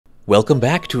Welcome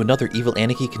back to another Evil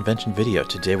Anarchy convention video.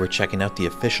 Today we're checking out the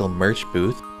official merch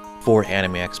booth for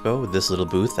Anime Expo. This little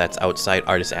booth that's outside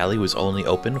Artist Alley was only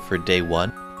open for day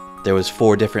one. There was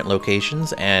 4 different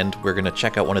locations, and we're going to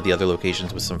check out one of the other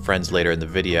locations with some friends later in the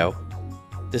video.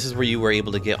 This is where you were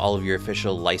able to get all of your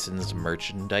official licensed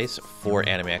merchandise for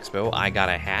Anime Expo. I got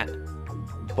a hat,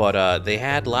 but they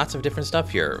had lots of different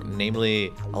stuff here,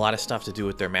 namely a lot of stuff to do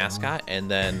with their mascot, and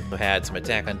then we had some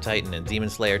Attack on Titan and Demon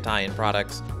Slayer tie-in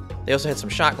products. They also had some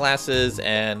shot glasses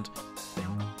and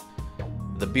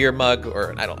the beer mug,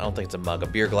 or I don't think it's a mug, a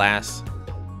beer glass.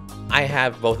 I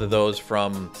have both of those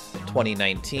from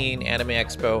 2019 Anime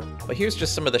Expo, but here's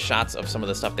just some of the shots of some of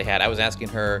the stuff they had. I was asking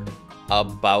her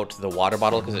about the water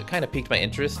bottle because it kind of piqued my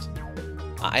interest.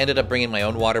 I ended up bringing my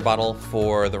own water bottle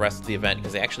for the rest of the event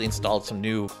because they actually installed some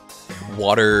new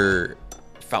water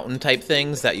fountain type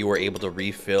things that you were able to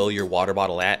refill your water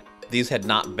bottle at. These had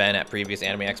not been at previous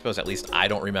Anime Expos, at least I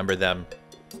don't remember them.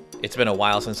 It's been a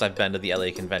while since I've been to the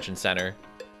LA Convention Center.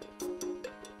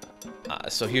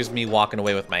 So here's me walking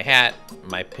away with my hat,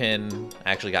 my pin.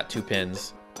 I actually got 2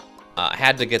 pins. I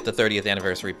had to get the 30th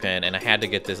anniversary pin, and I had to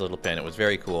get this little pin. It was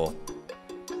very cool.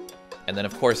 And then,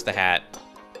 of course, the hat.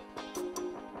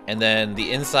 And then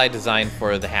the inside design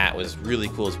for the hat was really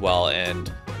cool as well.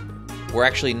 And we're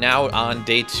actually now on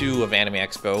day 2 of Anime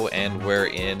Expo, and we're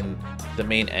in the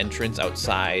main entrance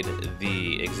outside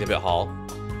the exhibit hall.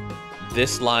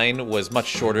 This line was much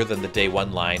shorter than the day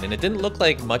 1 line, and it didn't look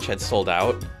like much had sold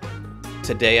out.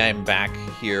 Today I'm back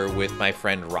here with my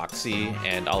friend Roxy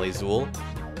and Alizul,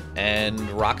 and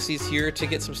Roxy's here to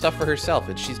get some stuff for herself,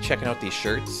 and she's checking out these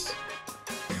shirts.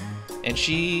 And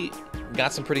she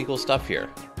got some pretty cool stuff here.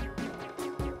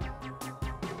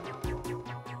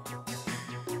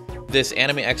 This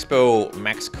Anime Expo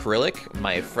Max Acrylic,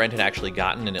 my friend had actually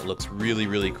gotten, and it looks really,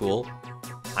 really cool.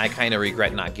 I kind of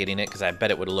regret not getting it because I bet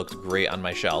it would have looked great on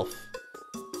my shelf.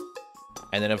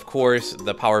 And then, of course,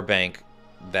 the power bank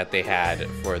that they had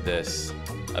for this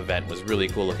event was really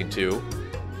cool looking too.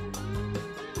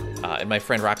 And my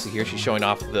friend Roxy here, she's showing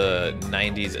off the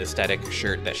 90s aesthetic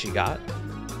shirt that she got.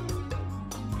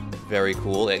 Very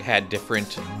cool. It had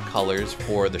different colors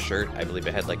for the shirt. I believe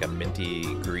it had like a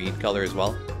minty green color as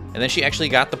well. And then she actually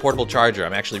got the portable charger.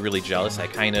 I'm actually really jealous. I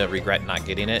kind of regret not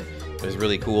getting it. It was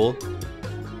really cool.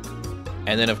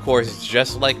 And then, of course,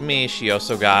 just like me, she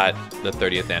also got the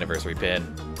 30th anniversary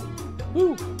pin.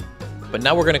 Woo! But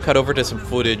now we're going to cut over to some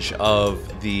footage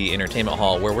of the entertainment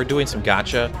hall where we're doing some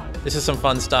gacha. This is some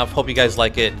fun stuff. Hope you guys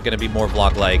like it. Going to be more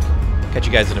vlog-like. Catch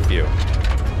you guys in a few.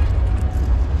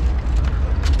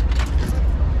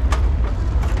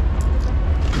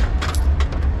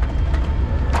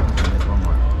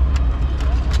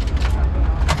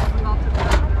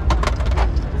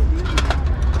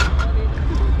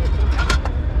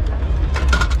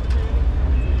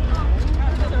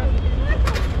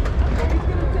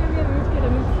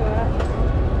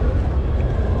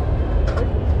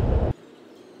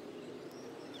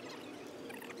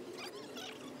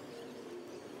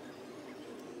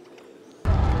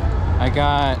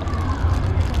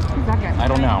 I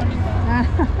don't know.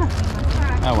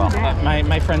 Oh well,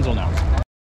 my friends will know.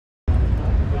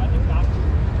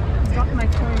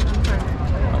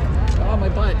 Oh, my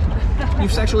butt.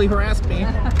 You've sexually harassed me. I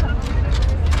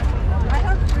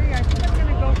have 3. I think I'm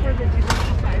gonna go for the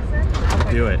Jujutsu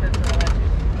Kaisen. Do it.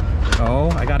 Oh,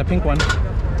 I got a pink one.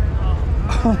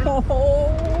 Oh,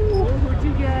 who'd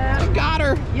you get? I got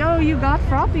her. Yo, you got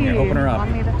Froppy. Yeah, open her up.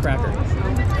 Cracker.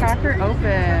 Cracker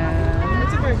open.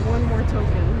 Let's give her one more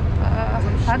token.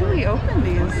 How do we open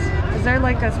these? Is there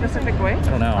like a specific way? I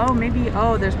don't know. Oh, maybe.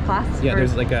 Oh, there's plastic. Yeah,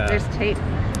 there's like a. There's tape.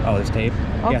 Oh, there's tape.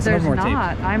 Oh, yeah, there's more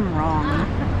not. tape. I'm wrong.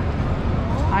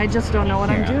 I just don't know what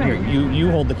I'm doing. Here,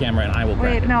 you hold the camera and I will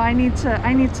crack Wait, it. no, I need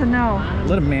to know.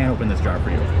 Let a man open this jar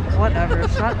for you. Whatever.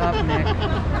 Shut up, Nick.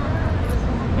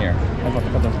 Here, I'm about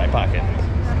to put them in my pocket.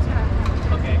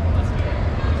 Okay.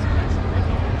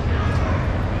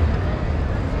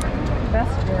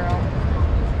 Best girl.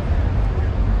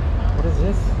 What is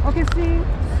this? Okay, see.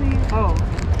 Oh.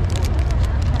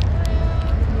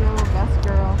 Yo, best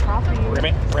girl. Froppy.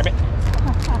 Ribbit.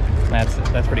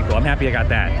 That's pretty cool. I'm happy I got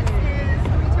that.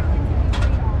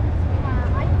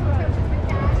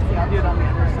 Yeah, I'll do it on the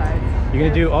other side. You're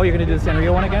gonna do the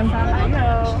Sanrio one again?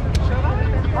 Sanrio.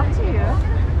 Up to you.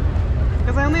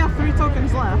 Because I only have 3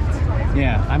 tokens left.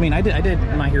 Yeah, I mean I did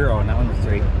My Hero and that one was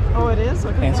 3. Oh, it is?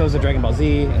 Okay. And so is the Dragon Ball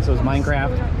Z, and so is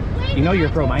Minecraft. You know you're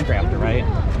a pro Minecrafter, right?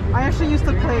 I actually used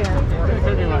to play it. Go for it.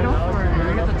 I'm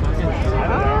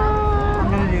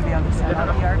gonna do the other side.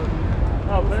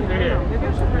 Oh, put it here.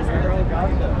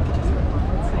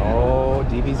 Oh,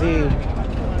 DBZ.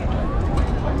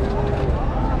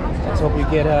 hope you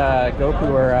get Goku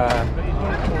or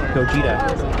Gogeta.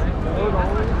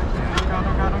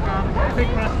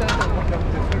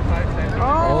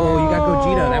 Oh, you got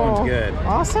Gogeta. That one's good.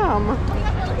 Awesome.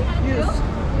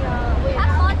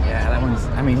 Yeah, that one's.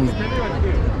 I mean, he's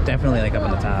definitely like up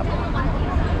on the top.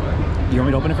 You want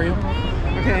me to open it for you?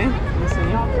 Okay. Let's see.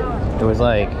 It was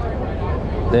like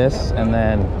this, and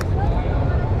then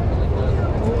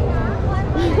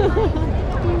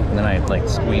I like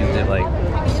squeezed it like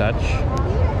such.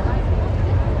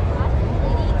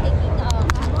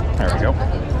 There we go.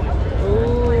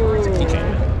 Ooh. It's a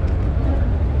keychain.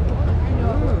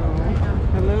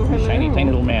 Hello, hello. Shiny, tiny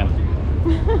little man.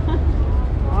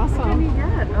 Awesome. What did you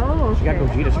get? Oh, okay. She got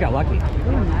Gogeta. She got lucky.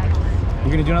 Oh, nice.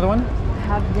 You gonna do another one?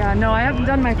 Yeah, no, I haven't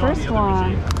done my first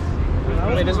one.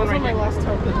 Wait, there's one right my here. last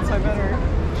token, so I better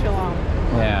chill out.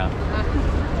 Yeah.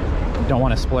 Don't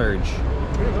want to splurge.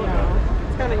 Yeah.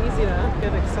 It's kind of easy to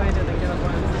get excited and get a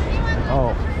one.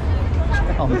 Oh.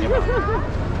 I'll give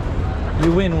up.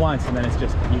 You win once, and then it's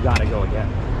just you gotta go again.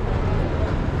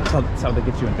 That's how they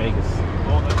get you in Vegas.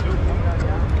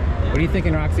 What are you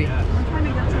thinking, Roxy? I'm trying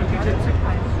to get some jiu-jitsu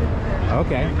fights.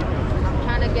 Okay. I'm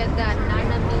trying to get that 9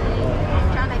 million.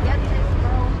 I'm trying to get this, bro.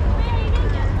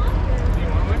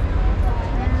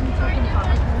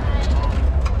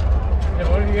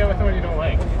 What do you get with the one you don't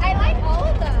like? I like all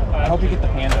of them. I hope you get the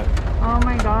panda. Oh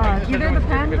my god. Either the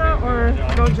panda or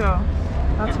Gojo.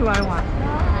 That's who I want.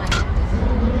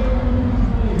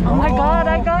 Oh my god,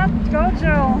 I got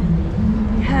Gojo.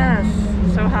 Yes.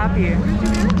 So happy.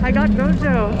 I got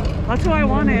Gojo. That's who I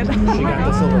wanted. She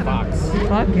got the silver fox.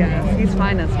 Fuck yes. He's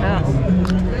fine as hell.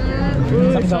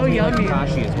 Ooh, Some so tells me you like yummy.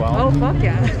 Kakashi as well. Oh, fuck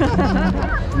yeah.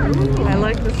 I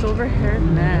like the silver-haired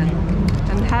men.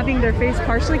 And having their face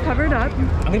partially covered up. I'm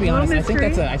gonna be honest.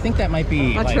 I think that might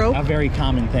be A like trope? a very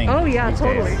common thing. Oh yeah, these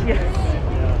totally. days. Yes.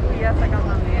 Yes, I got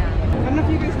my man. I don't know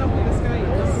if you guys know who this guy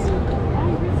is.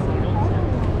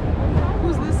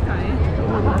 Who's this guy?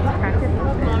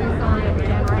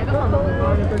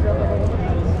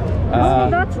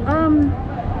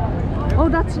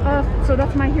 So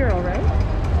that's my hero, right?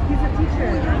 He's a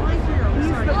teacher. He's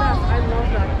the best. I love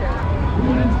that kid.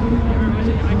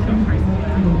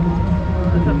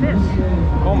 It's a fish.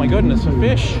 Oh my goodness, a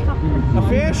fish! A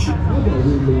fish!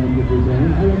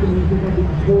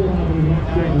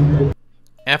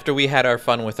 After we had our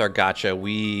fun with our gacha,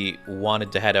 we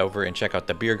wanted to head over and check out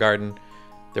the beer garden.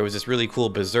 There was this really cool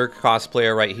Berserk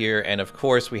cosplayer right here, and of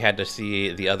course we had to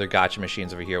see the other gacha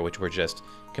machines over here, which were just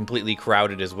completely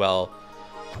crowded as well.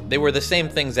 They were the same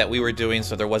things that we were doing,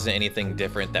 so there wasn't anything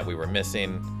different that we were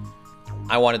missing.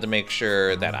 I wanted to make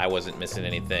sure that I wasn't missing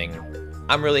anything.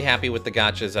 I'm really happy with the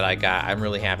gachas that I got. I'm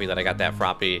really happy that I got that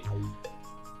Froppy.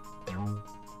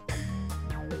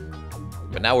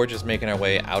 But now we're just making our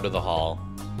way out of the hall.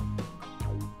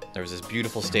 There's this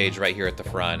beautiful stage right here at the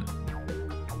front.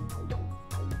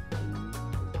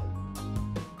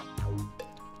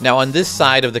 Now on this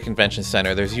side of the convention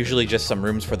center, there's usually just some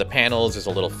rooms for the panels, there's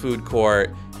a little food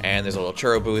court, and there's a little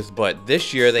churro booth, but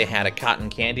this year they had a cotton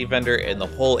candy vendor and the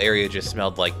whole area just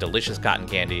smelled like delicious cotton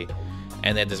candy.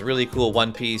 And they had this really cool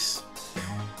one-piece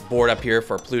board up here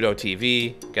for Pluto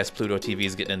TV. Guess Pluto TV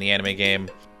is getting in the anime game.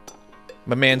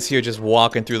 My man's here just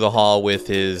walking through the hall with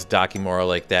his Dakimura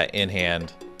like that in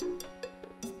hand.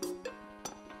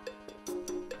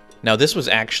 Now this was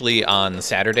actually on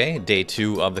Saturday, day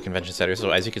 2 of the convention center, so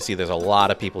as you can see there's a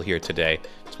lot of people here today.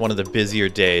 It's one of the busier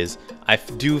days. I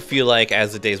do feel like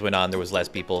as the days went on there was less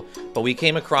people, but we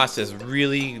came across this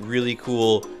really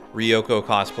cool Ryoko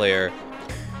Cosplayer.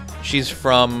 She's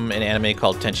from an anime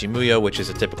called Tenchi Muyo, which is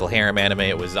a typical harem anime.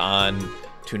 It was on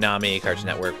Toonami, Cartoon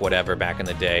Network, whatever, back in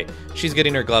the day. She's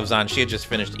getting her gloves on. She had just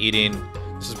finished eating.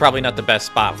 This is probably not the best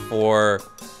spot for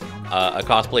a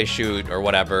cosplay shoot or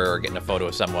whatever, or getting a photo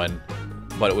of someone,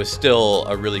 but it was still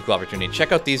a really cool opportunity.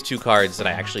 Check out these 2 cards that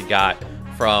I actually got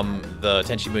from the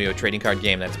Tenchi Muyo trading card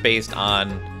game that's based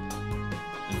on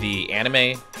the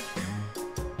anime.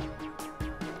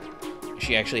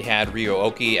 She actually had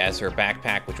Ryooki as her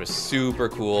backpack, which was super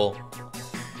cool.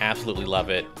 Absolutely love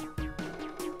it.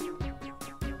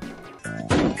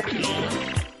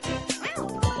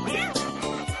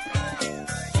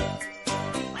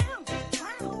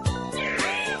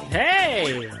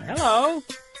 Hey, hello.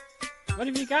 What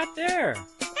have you got there?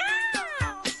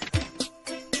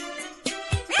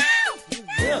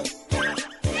 Yeah.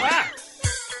 Ah.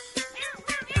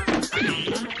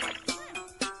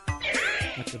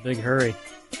 That's a big hurry.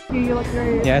 You look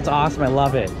very... Yeah, it's awesome. I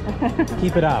love it.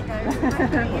 Keep it up.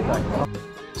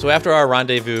 So after our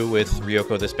rendezvous with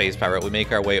Ryoko the Space Pirate, we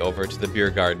make our way over to the beer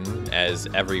garden, as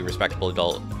every respectable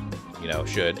adult, you know,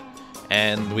 should.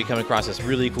 and we come across this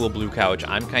really cool blue couch.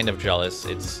 I'm kind of jealous.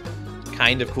 It's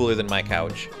kind of cooler than my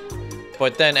couch.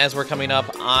 But then as we're coming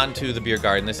up onto the beer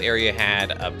garden, this area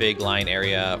had a big line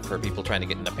area for people trying to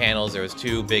get into panels. There was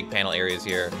 2 big panel areas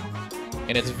here.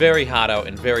 And it's very hot out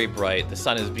and very bright. The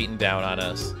sun is beating down on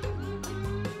us.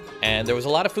 And there was a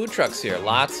lot of food trucks here,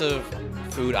 lots of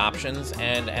food options.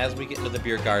 And as we get into the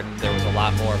beer garden, there was a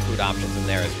lot more food options in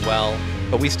there as well.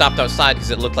 But we stopped outside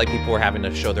because it looked like people were having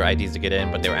to show their IDs to get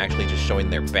in, but they were actually just showing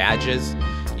their badges.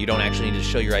 You don't actually need to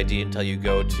show your ID until you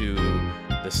go to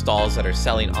the stalls that are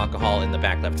selling alcohol in the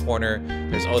back left corner.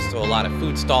 There's also a lot of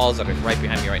food stalls that are right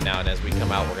behind me right now, and as we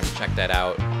come out, we're going to check that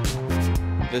out.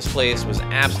 This place was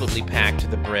absolutely packed to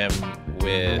the brim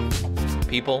with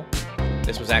people.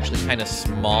 This was actually kind of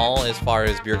small as far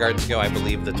as beer gardens go. I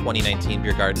believe the 2019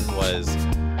 beer garden was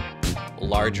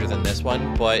larger than this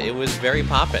one, but it was very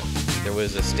poppin'. There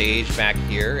was a stage back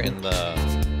here in the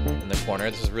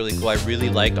corner. This is really cool. I really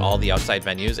liked all the outside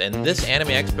venues, and this Anime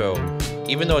Expo,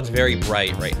 even though it's very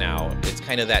bright right now, it's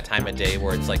kind of that time of day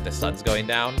where it's like the sun's going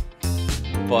down,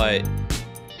 but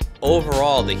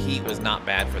overall the heat was not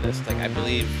bad for this. Like, I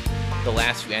believe the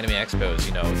last few Anime Expos,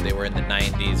 you know, they were in the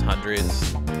 90s,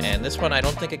 100s, and this one I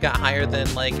don't think it got higher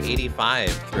than like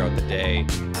 85 throughout the day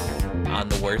on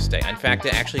the worst day. In fact,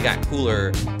 it actually got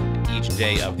cooler each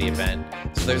day of the event.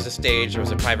 So there's a stage, there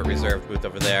was a private reserve booth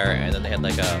over there, and then they had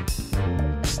like a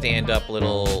stand-up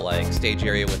little like stage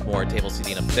area with more table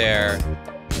seating up there.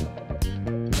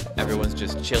 Everyone's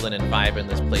just chilling and vibing.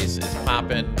 This place is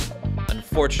popping.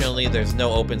 Unfortunately, there's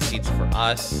no open seats for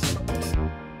us.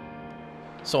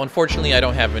 So unfortunately, I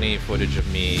don't have any footage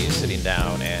of me sitting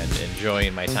down and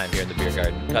enjoying my time here in the beer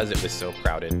garden because it was so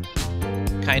crowded.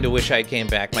 Kind of wish I came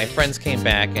back. My friends came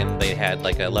back and they had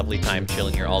like a lovely time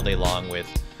chilling here all day long with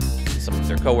some of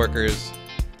their coworkers.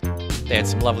 They had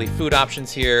some lovely food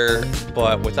options here,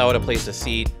 but without a place to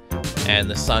seat and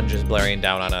the sun just blaring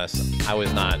down on us, I was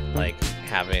just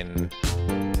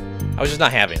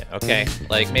not having it, okay?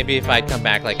 Like, maybe if I'd come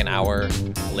back like an hour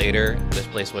later, this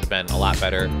place would have been a lot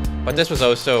better. But this was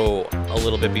also a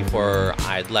little bit before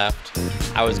I'd left.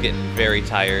 I was getting very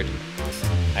tired.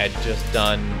 I had just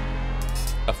done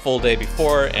a full day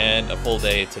before and a full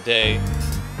day today.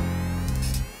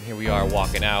 Here we are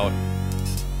walking out.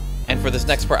 And for this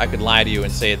next part, I could lie to you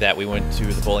and say that we went to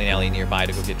the bowling alley nearby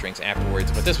to go get drinks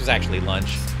afterwards, but this was actually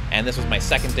lunch, and this was my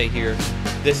second day here.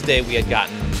 This day we had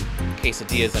gotten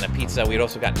quesadillas and a pizza. We had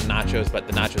also gotten nachos, but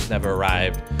the nachos never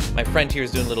arrived. My friend here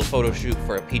is doing a little photo shoot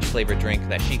for a peach flavored drink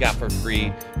that she got for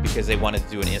free because they wanted to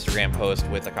do an Instagram post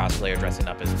with a cosplayer dressing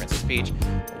up as Princess Peach.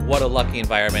 What a lucky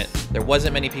environment. There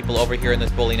wasn't many people over here in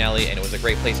this bowling alley, and it was a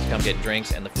great place to come get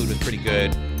drinks, and the food was pretty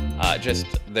good. Just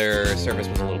their service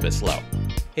was a little bit slow.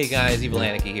 Hey guys, Evil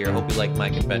Anarchy here. Hope you liked my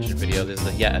convention video. This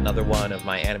is yet another one of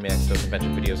my Anime Expo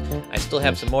convention videos. I still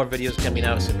have some more videos coming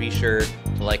out, so be sure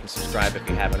to like and subscribe if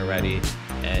you haven't already,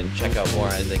 and check out more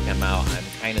as they come out. I'm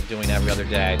kind of doing every other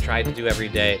day. I tried to do every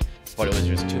day, but it was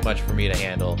just too much for me to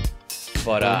handle.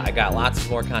 But I got lots of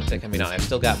more content coming out. I've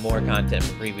still got more content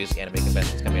from previous anime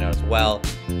conventions coming out as well.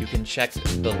 You can check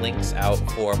the links out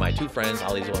for my 2 friends,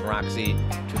 Alizul and Roxy,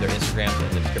 to their Instagrams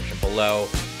in the description below.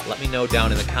 Let me know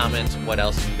down in the comments what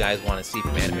else you guys want to see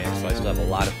from Anime Expo. I still have a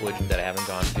lot of footage that I haven't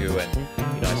gone through, and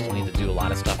you know, I still need to do a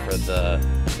lot of stuff for the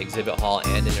exhibit hall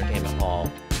and entertainment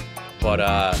hall.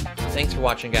 But thanks for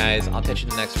watching, guys. I'll catch you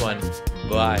in the next one.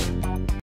 Bye.